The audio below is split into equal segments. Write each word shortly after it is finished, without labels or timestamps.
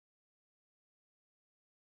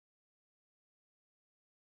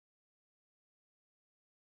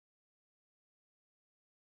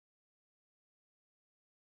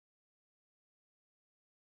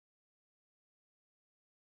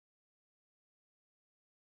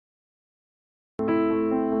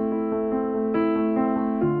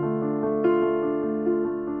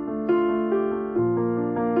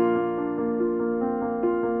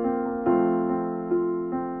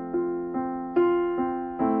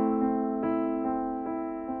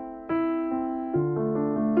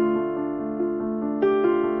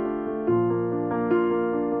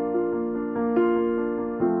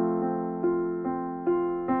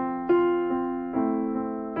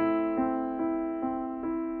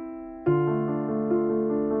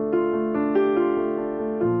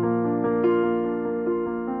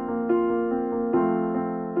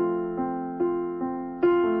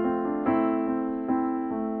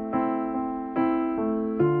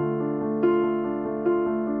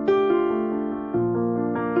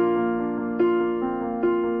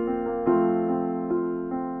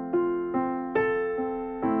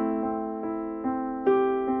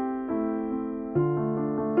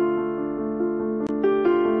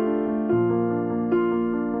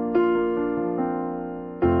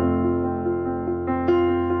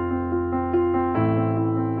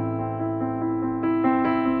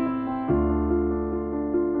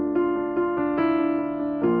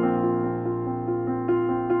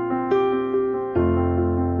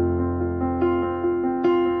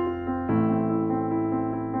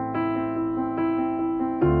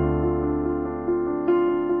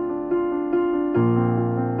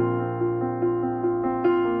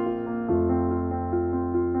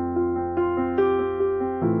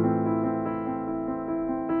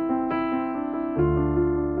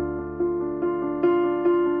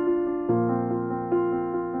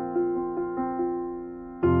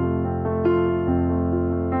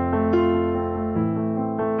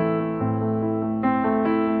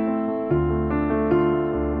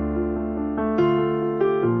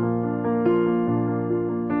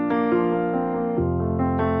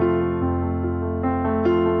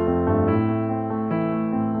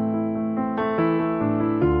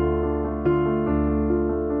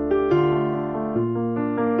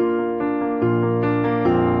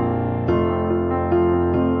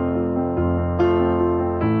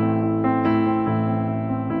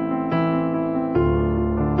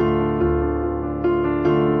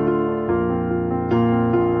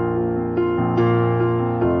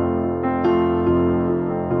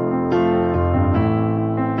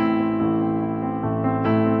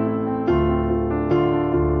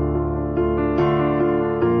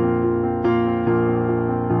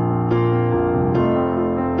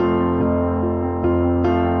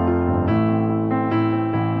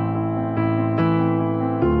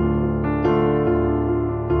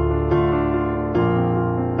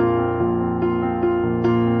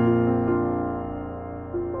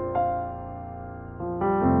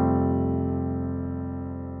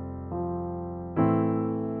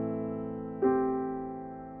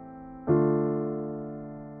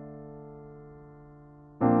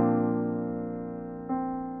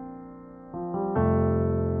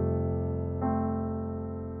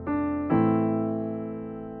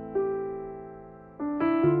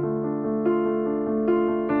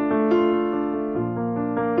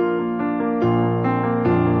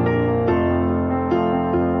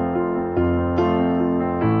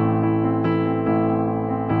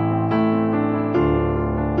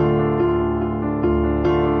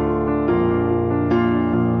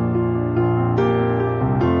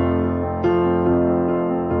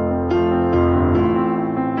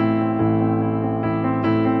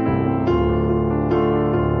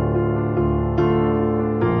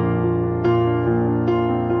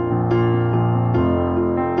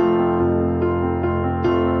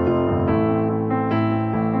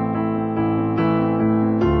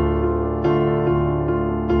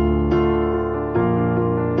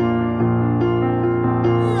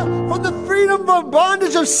freedom from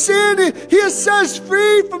bondage of sin. He has set us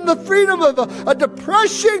free from the freedom of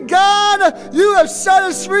depression. God, you have set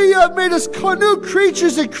us free. You have made us new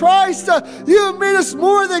creatures in Christ. You have made us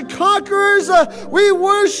more than conquerors. We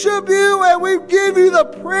worship you and we give you the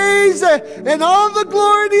praise and all the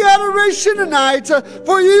glory and the adoration tonight.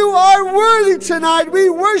 For you are worthy tonight. We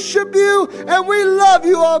worship you and we love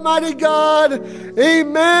you, Almighty God.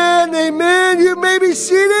 Amen. Amen. You may be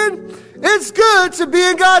seated. It's good to be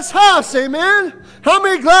in God's house. Amen. How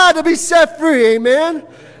many glad to be set free? Amen.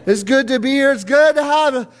 It's good to be here. It's good to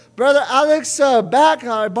have Brother Alex back,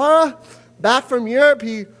 Ibarra, back from Europe.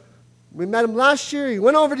 We met him last year. He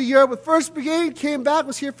went over to Europe with 1st Brigade, came back,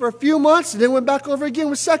 was here for a few months, and then went back over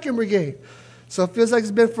again with 2nd Brigade. So it feels like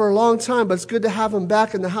it's been for a long time, but it's good to have him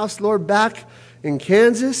back in the house, Lord, back in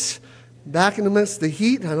Kansas, back in the midst of the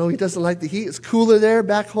heat. I know he doesn't like the heat. It's cooler there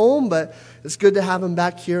back home, but it's good to have him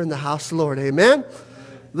back here in the house, Lord. Amen.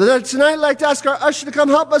 Tonight, I'd like to ask our usher to come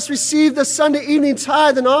help us receive the Sunday evening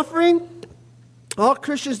tithe and offering. All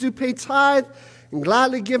Christians do pay tithe and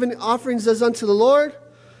gladly give offerings as unto the Lord.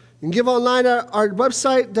 You can give online at our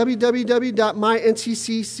website,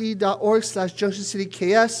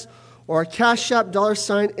 www.myntcc.org/JunctionCityKS, or our Cash App,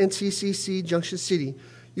 $NTCC Junction City.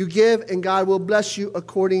 You give, and God will bless you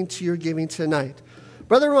according to your giving tonight.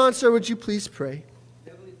 Brother Ron, sir, would you please pray?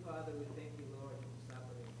 Heavenly Father, we thank you, Lord, for this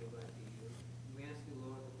opportunity to give unto you. We ask you,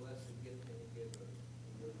 Lord, to bless the gift that you give us.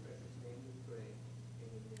 In your precious name we pray.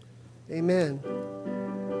 Amen. Amen.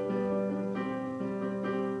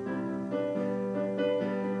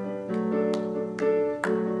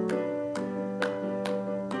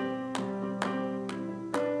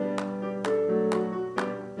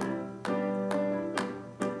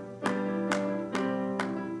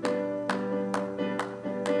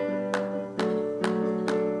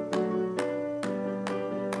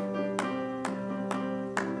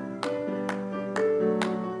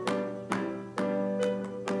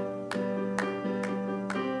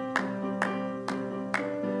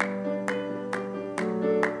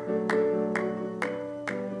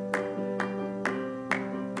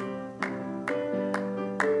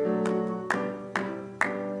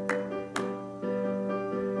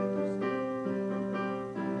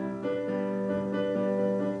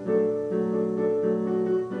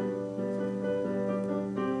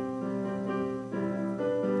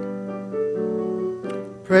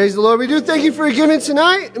 Praise the Lord. We do thank you for your giving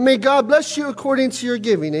tonight, and may God bless you according to your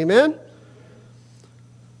giving. Amen.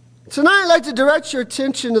 Tonight, I'd like to direct your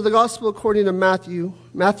attention to the Gospel according to Matthew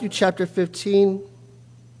chapter 15,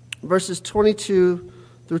 verses 22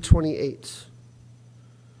 through 28.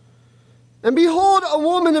 And behold, a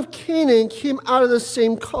woman of Canaan came out of the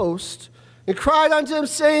same coast, and cried unto him,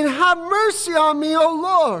 saying, Have mercy on me, O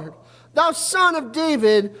Lord, thou son of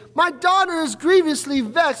David. My daughter is grievously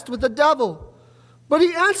vexed with the devil. But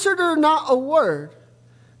he answered her not a word.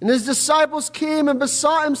 And his disciples came and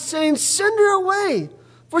besought him, saying, Send her away,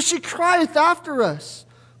 for she crieth after us.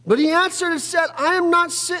 But he answered and said, I am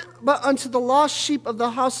not sent but unto the lost sheep of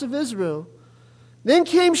the house of Israel. Then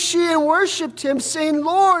came she and worshipped him, saying,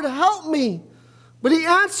 Lord, help me. But he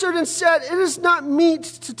answered and said, It is not meet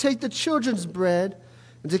to take the children's bread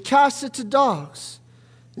and to cast it to dogs.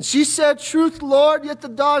 And she said, Truth, Lord, yet the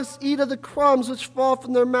dogs eat of the crumbs which fall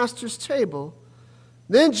from their master's table.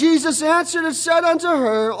 Then Jesus answered and said unto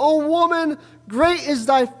her, O woman, great is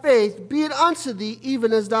thy faith, be it unto thee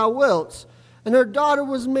even as thou wilt. And her daughter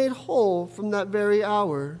was made whole from that very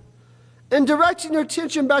hour. And directing her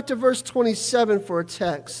attention back to verse 27 for a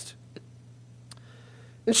text.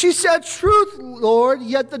 And she said, Truth, Lord,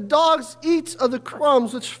 yet the dogs eat of the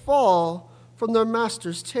crumbs which fall from their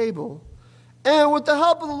master's table. And with the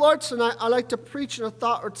help of the Lord tonight, I'd like to preach in a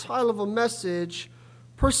thought or title of a message,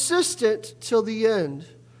 Persistent till the end.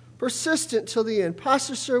 Persistent till the end.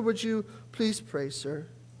 Pastor, sir, would you please pray, sir?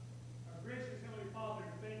 Our gracious Heavenly Father,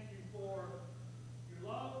 thank you for your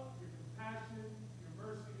love, your compassion, your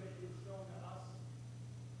mercy that you have shown to us.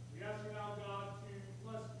 We ask you now, God, to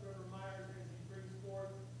bless Reverend Myers as he brings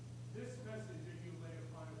forth this message that you lay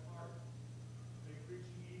upon his heart. Make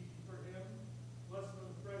preaching easy for him. Bless him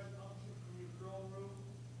with fresh unction from your throne room.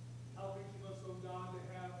 Help each of us, O God, to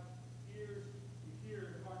have ears to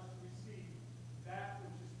hear and hearts to receive that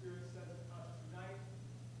which the Spirit says to us tonight.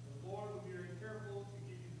 The Lord will be very careful to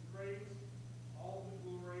give you the praise, all the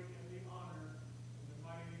glory, and the honor. In the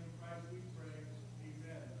mighty name of Christ we pray.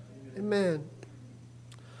 Amen. Amen.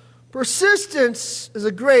 Persistence is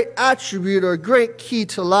a great attribute or a great key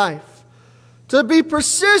to life. To be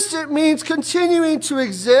persistent means continuing to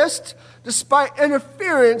exist despite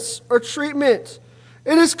interference or treatment.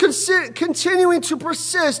 It is continuing to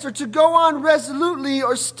persist or to go on resolutely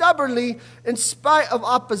or stubbornly in spite of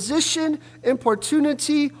opposition,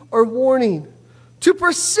 importunity, or warning. To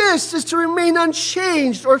persist is to remain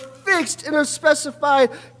unchanged or fixed in a specified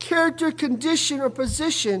character, condition, or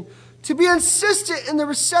position. To be insistent in the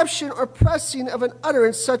reception or pressing of an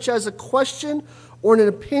utterance such as a question or an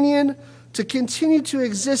opinion. To continue to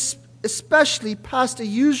exist especially past a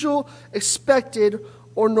usual, expected,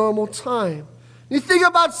 or normal time. You think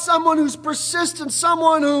about someone who's persistent,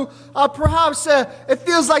 someone who perhaps it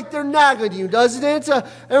feels like they're nagging you, doesn't it?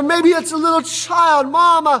 Or maybe it's a little child.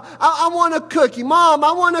 Mama, I want a cookie. Mom,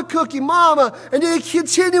 I want a cookie. Mama. And they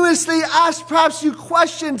continuously ask perhaps you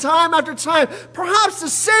question time after time. Perhaps the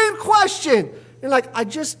same question. You're like, I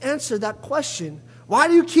just answered that question. Why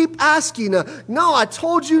do you keep asking? No, I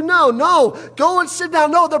told you no. No, go and sit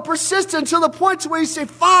down. No, they're persistent to the point to where you say,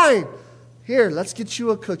 fine. Here, let's get you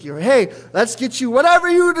a cookie. Or, hey, let's get you whatever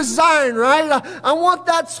you design, right? I want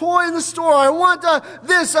that toy in the store. I want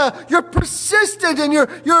this. You're persistent and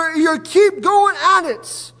you keep going at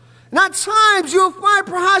it. And at times you'll find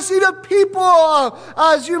perhaps even people,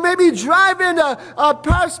 as you may be driving,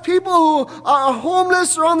 perhaps people who are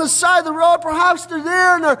homeless or on the side of the road, perhaps they're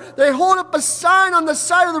there and they hold up a sign on the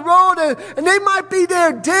side of the road and they might be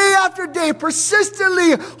there day after day,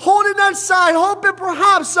 persistently holding that sign, hoping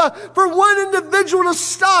perhaps for one individual to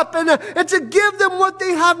stop and to give them what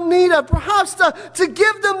they have need of, perhaps to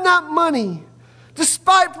give them that money,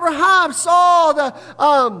 despite perhaps all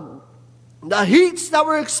the heats that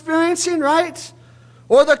we're experiencing, right?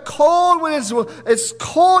 Or the cold when it's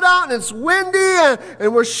cold out and it's windy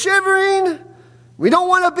and we're shivering. We don't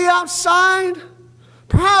want to be outside.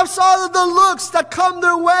 Perhaps all of the looks that come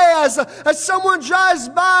their way as someone drives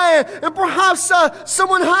by and perhaps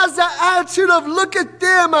someone has that attitude of look at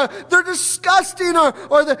them, they're disgusting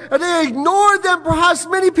or they ignore them. Perhaps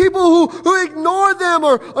many people who ignore them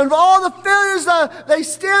or all the failures, they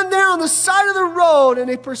stand there on the side of the road and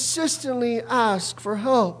they persistently ask for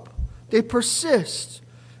help. They persist.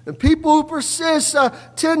 And people who persist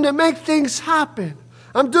tend to make things happen.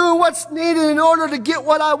 I'm doing what's needed in order to get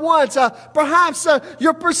what I want. Perhaps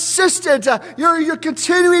you're persistent. You're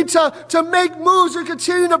continuing to make moves. You're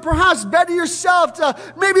continuing to perhaps better yourself, to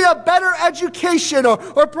maybe a better education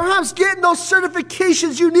or perhaps getting those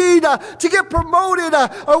certifications you need to get promoted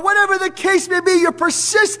or whatever the case may be. You're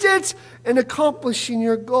persistent in accomplishing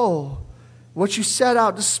your goal. What you set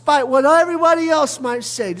out, despite what everybody else might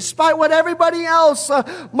say, despite what everybody else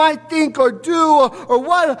might think or do, or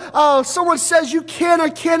what someone says you can or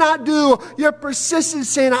cannot do, you're persistent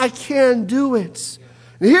saying, I can do it.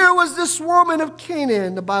 And here was this woman of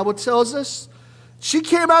Canaan, the Bible tells us. She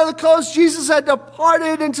came out of the coast. Jesus had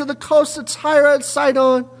departed into the coast of Tyre and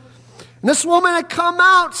Sidon. And this woman had come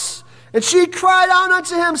out. And she cried out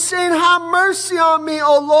unto him, saying, have mercy on me,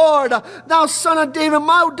 O Lord, thou son of David.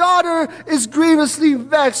 My daughter is grievously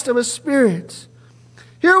vexed of a spirit.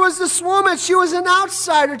 Here was this woman. She was an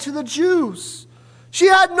outsider to the Jews. She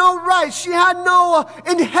had no rights. She had no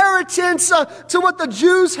inheritance to what the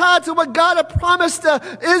Jews had, to what God had promised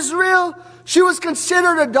Israel. She was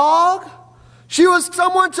considered a dog. She was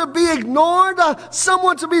someone to be ignored,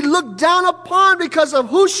 someone to be looked down upon because of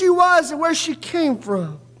who she was and where she came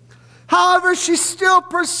from. However, she still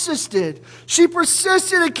persisted. She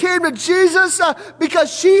persisted and came to Jesus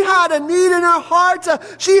because she had a need in her heart.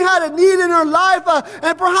 She had a need in her life.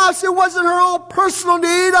 And perhaps it wasn't her own personal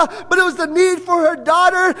need, but it was the need for her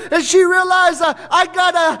daughter. And she realized, I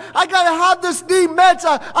gotta have this need met.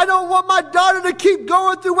 I don't want my daughter to keep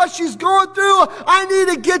going through what she's going through. I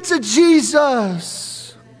need to get to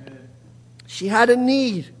Jesus. She had a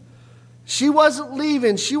need. She wasn't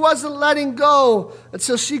leaving. She wasn't letting go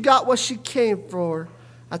until she got what she came for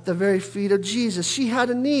at the very feet of Jesus. She had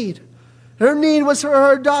a need. Her need was for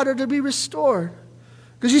her daughter to be restored.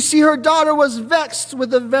 Because you see, her daughter was vexed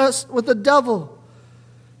with the devil.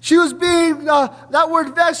 She was being, that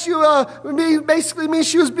word vexed basically means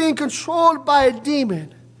she was being controlled by a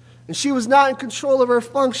demon. And she was not in control of her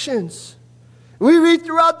functions. We read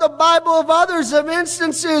throughout the Bible of others, of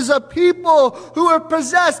instances of people who were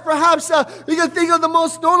possessed. Perhaps you can think of the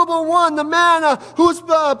most notable one, the man who was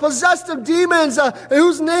possessed of demons,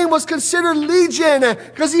 whose name was considered Legion,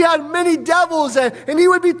 because he had many devils, and he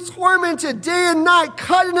would be tormented day and night,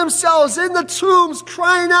 cutting themselves in the tombs,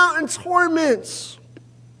 crying out in torments.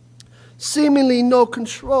 Seemingly no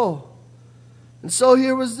control. And so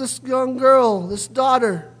here was this young girl, this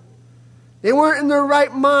daughter. They weren't in their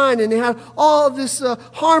right mind, and they had all of this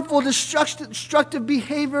harmful, destructive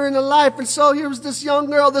behavior in their life. And so here was this young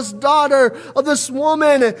girl, this daughter of this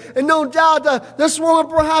woman, and no doubt this woman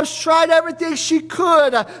perhaps tried everything she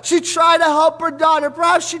could. She tried to help her daughter.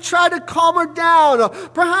 Perhaps she tried to calm her down.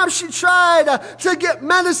 Perhaps she tried to get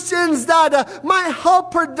medicines that might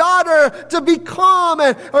help her daughter to be calm,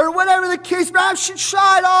 or whatever the case. Perhaps she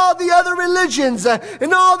tried all the other religions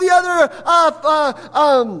and all the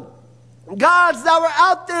other gods that were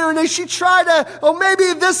out there, and she tried to, oh,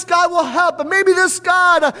 maybe this God will help, and maybe this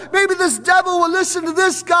God, maybe this devil will listen to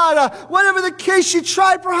this God. Whatever the case, she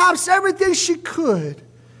tried perhaps everything she could.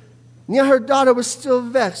 And yet her daughter was still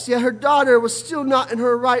vexed. Yet her daughter was still not in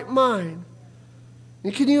her right mind.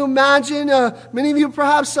 And can you imagine, many of you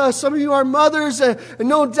perhaps, some of you are mothers, and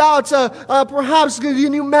no doubt, perhaps can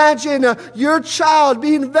you imagine your child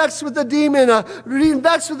being vexed with the demon, being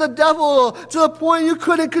vexed with the devil to the point you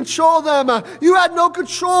couldn't control them. You had no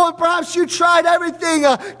control, and perhaps you tried everything.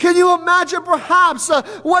 Can you imagine perhaps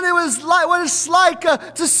what it's like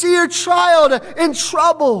to see your child in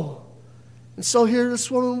trouble? And so here this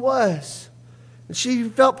woman was, and she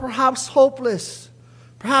felt perhaps hopeless.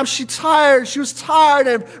 Perhaps she was tired,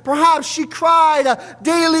 and perhaps she cried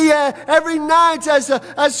daily, every night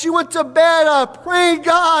as she went to bed, praying,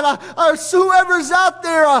 God, whoever's out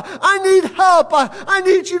there, I need help. I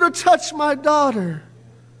need you to touch my daughter.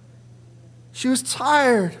 She was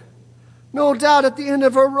tired, no doubt at the end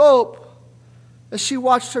of her rope, as she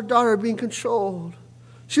watched her daughter being controlled.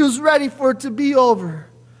 She was ready for it to be over.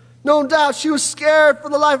 No doubt she was scared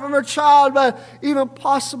for the life of her child, but even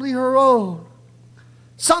possibly her own.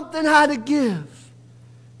 Something had to give.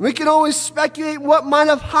 We can only speculate what might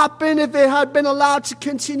have happened if it had been allowed to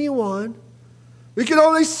continue on. We can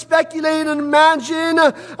only speculate and imagine,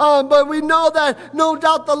 but we know that no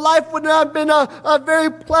doubt the life would have been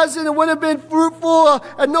very pleasant. It would have been fruitful,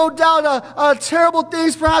 and no doubt terrible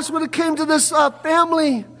things perhaps would have came to this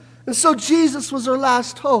family. And so Jesus was her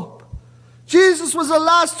last hope. Jesus was her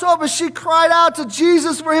last hope, as she cried out to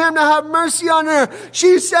Jesus for him to have mercy on her.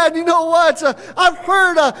 She said, you know what? I've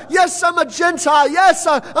heard, yes, I'm a Gentile. Yes,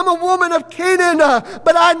 I'm a woman of Canaan,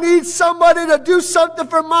 but I need somebody to do something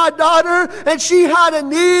for my daughter. And she had a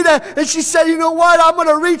need, and she said, you know what? I'm going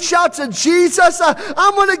to reach out to Jesus.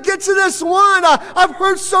 I'm going to get to this one I've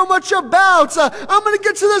heard so much about. I'm going to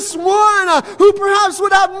get to this one who perhaps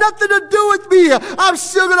would have nothing to do with me. I'm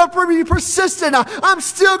still going to be persistent. I'm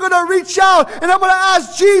still going to reach out. And I'm going to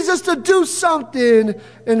ask Jesus to do something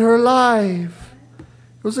in her life.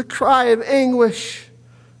 It was a cry of anguish,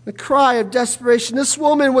 a cry of desperation. This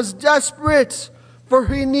woman was desperate for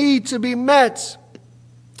her need to be met.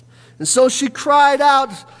 And so she cried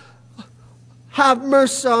out, have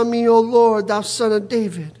mercy on me, O Lord, thou son of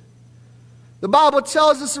David. The Bible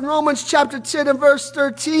tells us in Romans chapter 10 and verse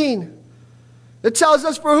 13, it tells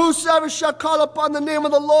us, for whosoever shall call upon the name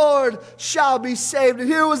of the Lord shall be saved. And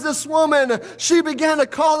here was this woman. She began to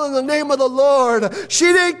call on the name of the Lord. She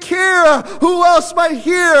didn't care who else might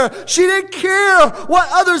hear. She didn't care what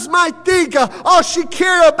others might think. All she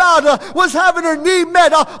cared about was having her need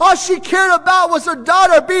met. All she cared about was her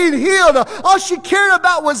daughter being healed. All she cared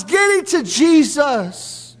about was getting to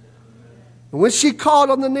Jesus. And when she called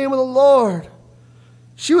on the name of the Lord,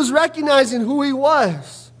 she was recognizing who he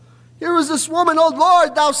was. Here was this woman, oh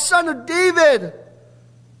Lord, thou son of David,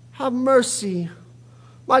 have mercy.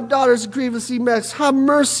 My daughter's grievously vexed. Have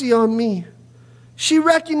mercy on me. She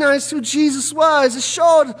recognized who Jesus was.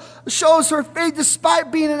 It shows her faith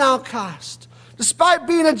despite being an outcast. Despite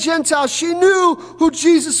being a Gentile, she knew who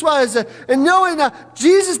Jesus was. And knowing that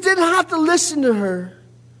Jesus didn't have to listen to her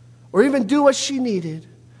or even do what she needed,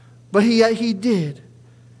 but he did.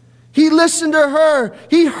 He listened to her.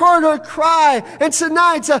 He heard her cry. And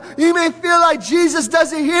tonight, you may feel like Jesus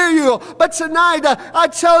doesn't hear you. But tonight, I'm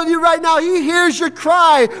telling you right now, he hears your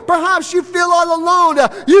cry. Perhaps you feel all alone.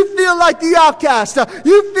 You feel like the outcast.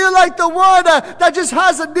 You feel like the one that just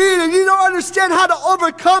has a need and you don't understand how to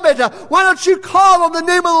overcome it. Why don't you call on the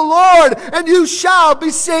name of the Lord and you shall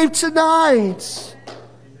be saved tonight?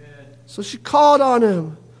 Amen. So she called on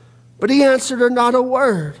him, but he answered her not a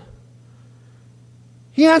word.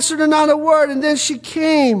 He answered her not a word, and then she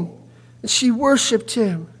came and she worshiped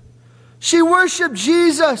him. She worshiped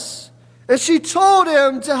Jesus, and she told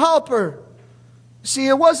him to help her. See,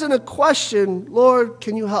 it wasn't a question, Lord,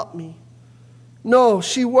 can you help me? No,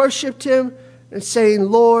 she worshiped him and saying,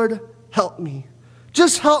 Lord, help me.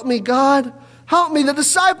 Just help me, God. Help me. The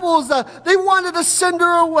disciples, they wanted to send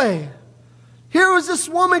her away. Here was this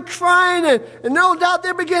woman crying, and no doubt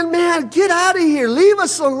they began, man, get out of here. Leave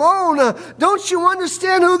us alone. Don't you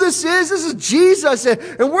understand who this is? This is Jesus.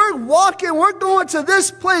 And we're walking, we're going to this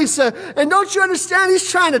place. And don't you understand he's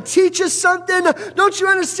trying to teach us something? Don't you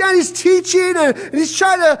understand he's teaching and he's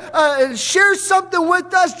trying to share something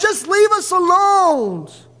with us? Just leave us alone.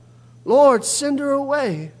 Lord, send her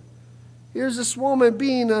away. Here's this woman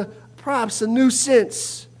being perhaps a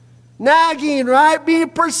nuisance. Nagging, right? Being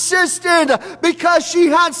persistent because she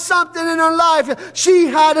had something in her life. She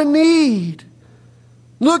had a need.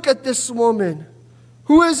 Look at this woman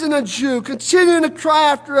who isn't a Jew, continuing to cry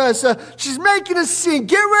after us. She's making a scene.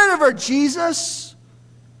 Get rid of her, Jesus.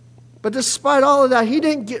 But despite all of that, he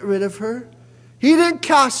didn't get rid of her. He didn't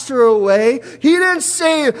cast her away. He didn't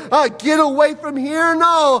say, get away from here.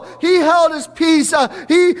 No, he held his peace.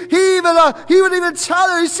 He would even tell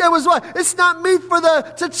her, he said, was what? It's not meet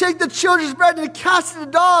to take the children's bread and to cast it to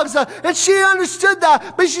dogs. And she understood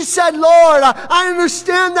that. But she said, Lord, I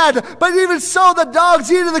understand that. But even so, the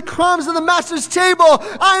dogs eat of the crumbs of the master's table.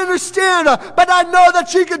 I understand. But I know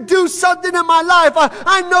that you can do something in my life.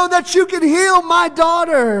 I know that you can heal my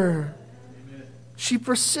daughter. Amen. She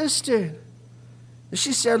persisted. And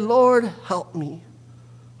she said, Lord, help me.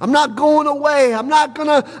 I'm not going away. I'm not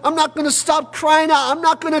gonna stop crying out. I'm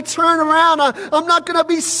not gonna turn around. I'm not gonna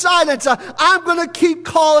be silent. I'm gonna keep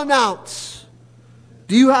calling out.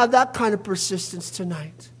 Do you have that kind of persistence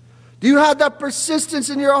tonight? Do you have that persistence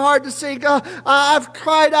in your heart to say, God, I've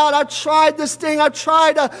cried out, I've tried this thing, I've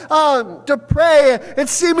tried to pray, and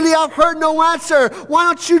seemingly I've heard no answer. Why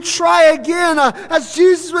don't you try again? As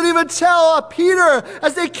Jesus would even tell Peter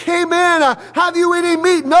as they came in, have you any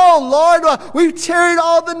meat? No, Lord, we've tarried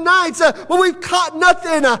all the nights, but we've caught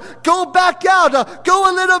nothing. Go back out,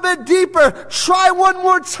 go a little bit deeper, try one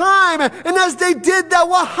more time. And as they did that,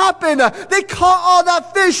 what happened? They caught all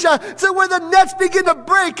that fish to where the nets begin to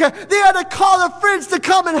break. They had to call their friends to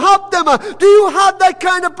come and help them. Do you have that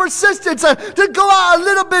kind of persistence to go out a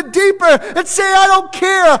little bit deeper and say, I don't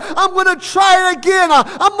care. I'm going to try it again.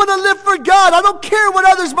 I'm going to live for God. I don't care what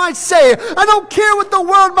others might say. I don't care what the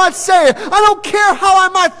world might say. I don't care how I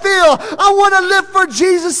might feel. I want to live for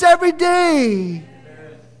Jesus every day.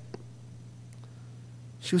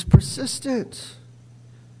 She was persistent.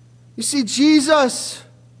 You see, Jesus,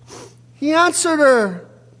 he answered her.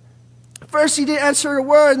 First, he didn't answer a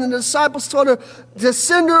word, and the disciples told her to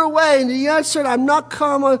send her away. And he answered, I'm not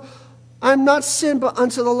sent but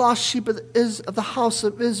unto the lost sheep of the house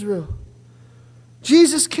of Israel.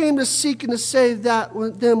 Jesus came to seek and to save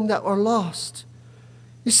them that are lost.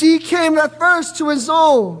 You see, he came at first to his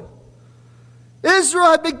own.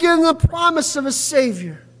 Israel had been given the promise of a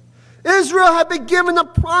Savior. Israel had been given the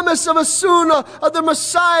promise of the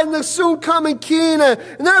Messiah and the soon coming King.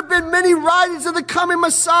 And there have been many writings of the coming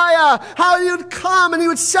Messiah, how he would come and he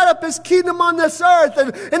would set up his kingdom on this earth,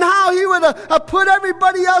 and how he would put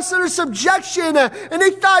everybody else under subjection. And they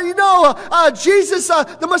thought, Jesus,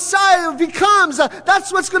 the Messiah, if he comes,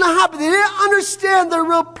 that's what's going to happen. They didn't understand the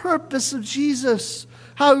real purpose of Jesus,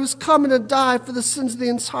 how he was coming to die for the sins of the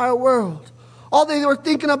entire world. All they were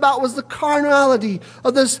thinking about was the carnality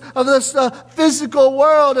of this physical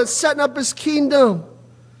world and setting up his kingdom,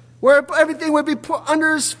 where everything would be put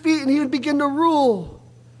under his feet and he would begin to rule.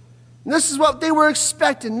 And this is what they were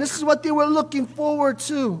expecting. This is what they were looking forward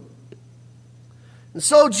to. And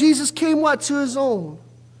so Jesus came to his own.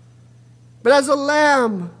 But as a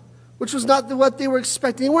lamb, which was not what they were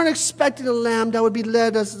expecting. They weren't expecting a lamb that would be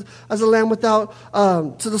led as a lamb without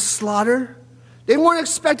to the slaughter. They weren't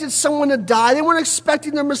expecting someone to die. They weren't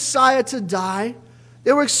expecting the Messiah to die.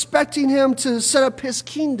 They were expecting him to set up his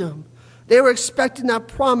kingdom. They were expecting that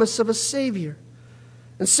promise of a Savior.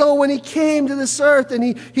 And so when he came to this earth, and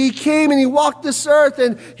he came and he walked this earth,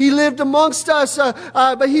 and he lived amongst us,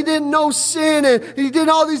 but he didn't know sin, and he did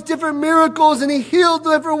all these different miracles, and he healed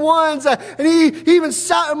different ones, and he even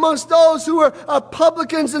sat amongst those who were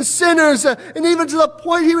publicans and sinners, and even to the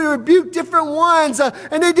point he would rebuke different ones,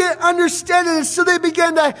 and they didn't understand it, and so they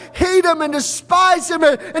began to hate him and despise him,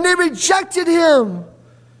 and they rejected him.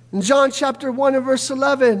 In John chapter 1 and verse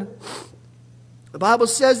 11, the Bible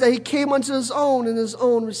says that he came unto his own, and his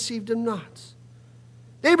own received him not.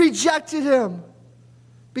 They rejected him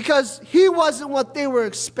because he wasn't what they were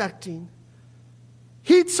expecting.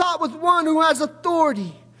 He taught with one who has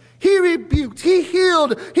authority. He rebuked, he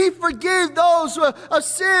healed, he forgave those of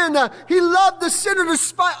sin. He loved the sinner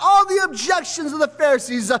despite all the objections of the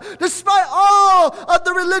Pharisees, despite all of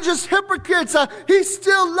the religious hypocrites. He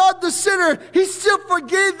still loved the sinner. He still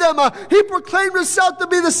forgave them. He proclaimed himself to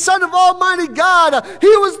be the Son of Almighty God.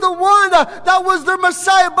 He was the one that was their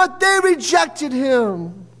Messiah, but they rejected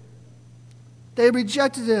him. They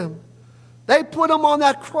rejected him. They put him on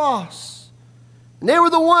that cross. And they were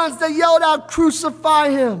the ones that yelled out, "Crucify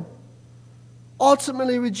him,"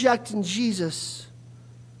 ultimately rejecting Jesus.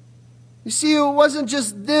 You see, it wasn't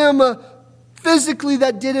just them physically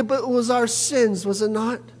that did it, but it was our sins, was it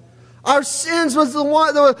not? Our sins was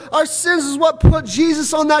our sins is what put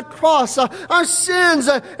Jesus on that cross. Our sins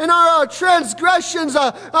and our transgressions,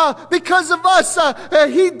 because of us,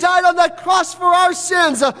 he died on that cross for our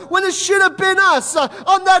sins. When it should have been us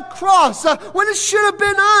on that cross, when it should have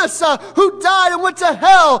been us who died and went to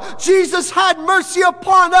hell, Jesus had mercy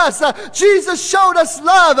upon us. Jesus showed us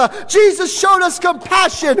love. Jesus showed us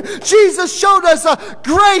compassion. Jesus showed us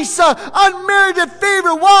grace, unmerited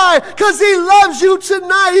favor. Why? Because he loves you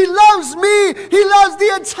tonight. He loves me. He loves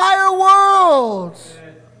the entire world.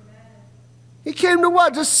 He came to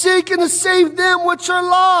what? To seek and to save them which are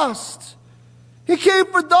lost. He came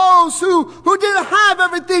for those who didn't have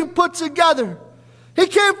everything put together. He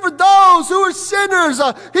came for those who were sinners.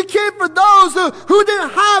 He came for those who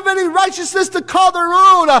didn't have any righteousness to call their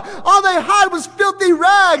own. All they had was filthy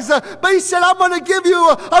rags. But he said, "I'm going to give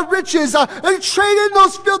you riches. And trade in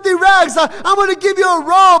those filthy rags. I'm going to give you a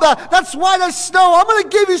robe that's white as snow. I'm going to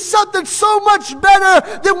give you something so much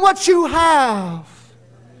better than what you have."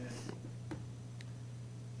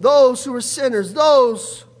 Those who were sinners,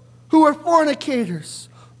 those who were fornicators,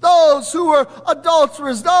 those who were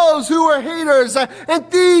adulterers, those who were haters and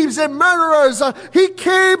thieves and murderers. He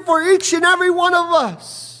came for each and every one of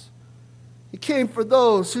us. He came for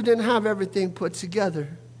those who didn't have everything put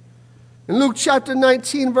together. In Luke chapter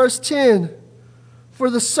 19, verse 10, "For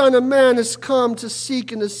the Son of Man has come to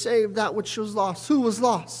seek and to save that which was lost." Who was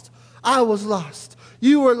lost? I was lost.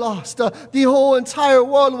 You were lost. The whole entire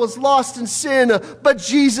world was lost in sin. But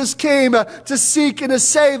Jesus came to seek and to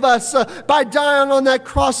save us by dying on that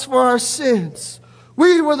cross for our sins.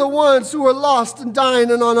 We were the ones who were lost and dying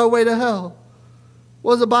and on our way to hell.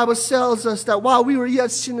 Well, the Bible tells us that while we were yet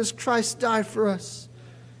sinners, Christ died for us.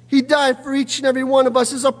 He died for each and every one of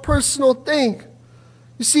us. It's a personal thing.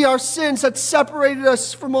 You see, our sins had separated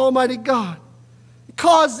us from Almighty God. It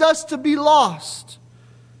caused us to be lost.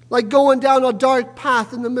 Like going down a dark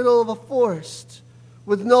path in the middle of a forest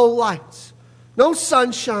with no light, no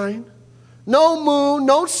sunshine, no moon,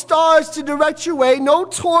 no stars to direct your way, no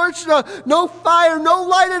torch, no fire, no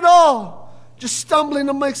light at all. Just stumbling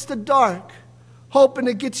amongst the dark, hoping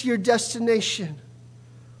to get to your destination.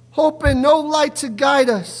 Hoping, no light to guide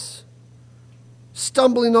us.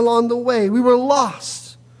 Stumbling along the way. We were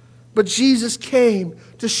lost, but Jesus came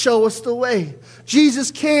to show us the way.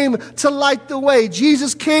 Jesus came to light the way.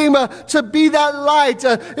 Jesus came to be that light.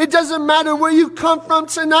 It doesn't matter where you come from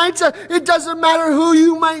tonight. It doesn't matter who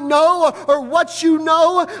you might know or what you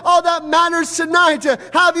know. All that matters tonight.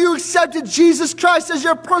 Have you accepted Jesus Christ as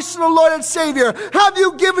your personal Lord and Savior? Have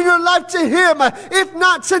you given your life to Him? If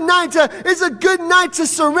not, tonight is a good night to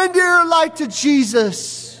surrender your life to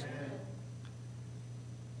Jesus.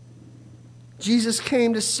 Jesus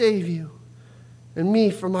came to save you and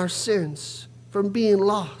me from our sins, from being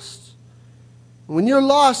lost. When you're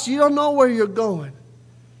lost, you don't know where you're going.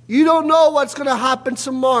 You don't know what's going to happen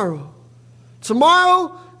tomorrow.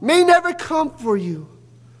 Tomorrow may never come for you.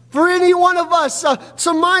 For any one of us,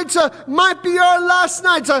 tonight might be our last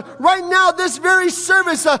night. Right now, this very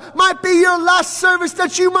service might be your last service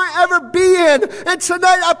that you might ever be in. And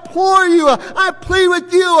tonight, I implore you, I plead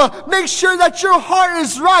with you, make sure that your heart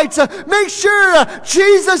is right. Make sure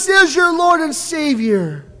Jesus is your Lord and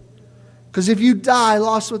Savior. Because if you die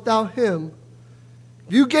lost without Him,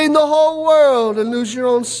 if you gain the whole world and lose your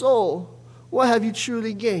own soul, what have you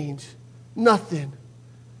truly gained? Nothing.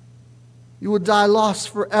 You will die lost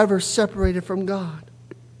forever, separated from God.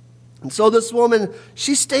 And so this woman,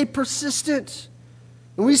 she stayed persistent.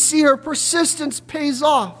 And we see her persistence pays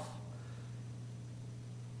off.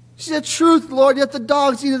 She said, "Truth, Lord, yet the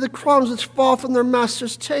dogs eat of the crumbs which fall from their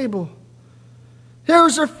master's table."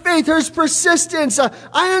 Here's her faith, here's persistence.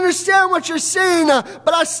 I understand what you're saying,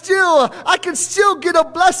 but I can still get a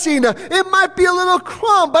blessing. It might be a little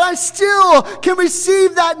crumb, but I still can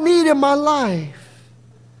receive that need in my life.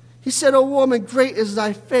 He said, "O woman, great is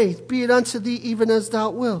thy faith. Be it unto thee even as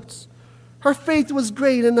thou wilt." Her faith was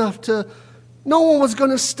great enough no one was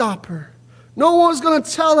going to stop her. No one was going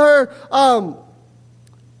to tell her,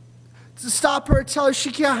 to stop her and tell her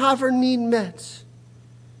she can't have her need met.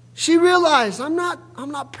 She realized, I'm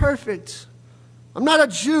not perfect. I'm not a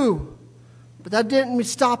Jew. But that didn't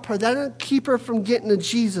stop her. That didn't keep her from getting to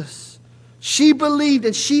Jesus. She believed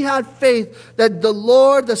and she had faith that the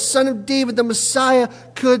Lord, the Son of David, the Messiah,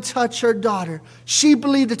 could touch her daughter. She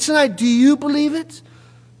believed it. Tonight, do you believe it?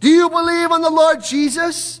 Do you believe on the Lord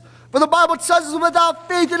Jesus? For the Bible tells us without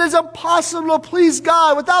faith it is impossible to please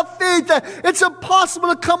God. Without faith it's impossible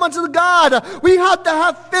to come unto God. We have to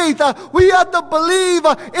have faith. We have to believe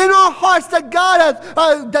in our hearts that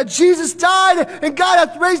that Jesus died and God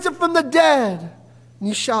hath raised him from the dead. And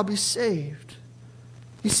you shall be saved.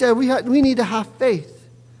 He said we need to have faith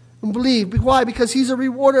and believe. Why? Because he's a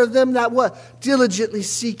rewarder of them that what? Diligently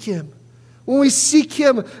seek him. When we seek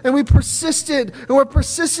him and we're persistent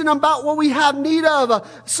about what we have need of.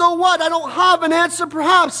 So what? I don't have an answer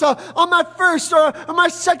perhaps on my first or my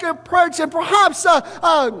second prayer. And perhaps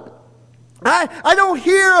I don't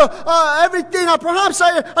hear everything. Perhaps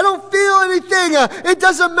I don't feel anything. It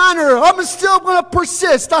doesn't matter. I'm still going to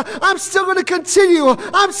persist. I'm still going to continue.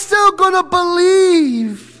 I'm still going to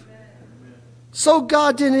believe. So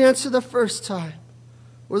God didn't answer the first time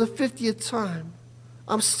or the 50th time.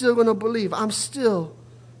 I'm still going to believe. I'm still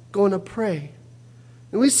going to pray.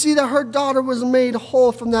 And we see that her daughter was made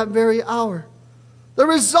whole from that very hour. The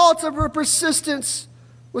result of her persistence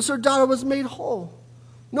was her daughter was made whole.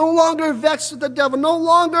 No longer vexed with the devil. No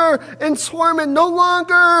longer in torment. No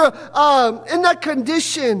longer in that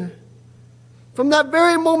condition. From that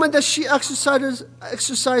very moment that she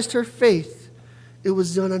exercised her faith, it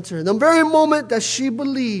was done unto her. The very moment that she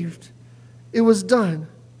believed, it was done.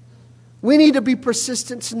 We need to be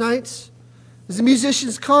persistent tonight. As the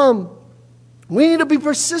musicians come, we need to be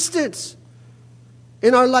persistent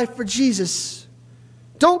in our life for Jesus.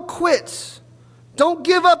 Don't quit. Don't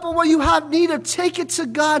give up on what you have need of. Take it to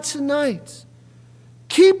God tonight.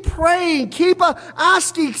 Keep praying. Keep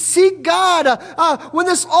asking. Seek God. When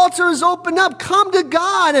this altar is opened up, come to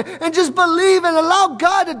God and just believe and allow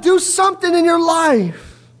God to do something in your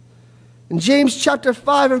life. In James chapter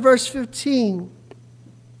 5 and verse 15,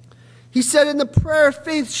 he said, "In the prayer of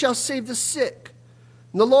faith shall save the sick,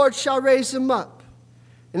 and the Lord shall raise him up.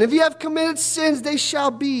 And if he have committed sins, they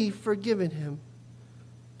shall be forgiven him."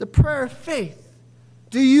 The prayer of faith.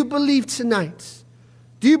 Do you believe tonight?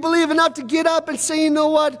 Do you believe enough to get up and say, you know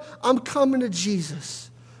what? I'm coming to Jesus.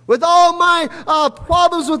 With all my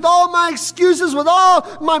problems, with all my excuses, with all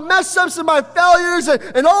my mess-ups and my failures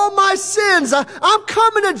and all my sins, I'm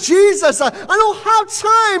coming to Jesus. I don't have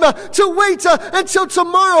time to wait until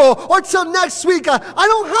tomorrow or till next week. I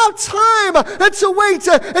don't have time to wait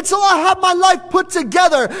until I have my life put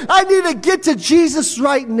together. I need to get to Jesus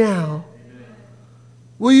right now. Amen.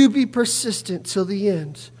 Will you be persistent till the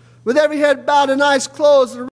end? With every head bowed and eyes closed.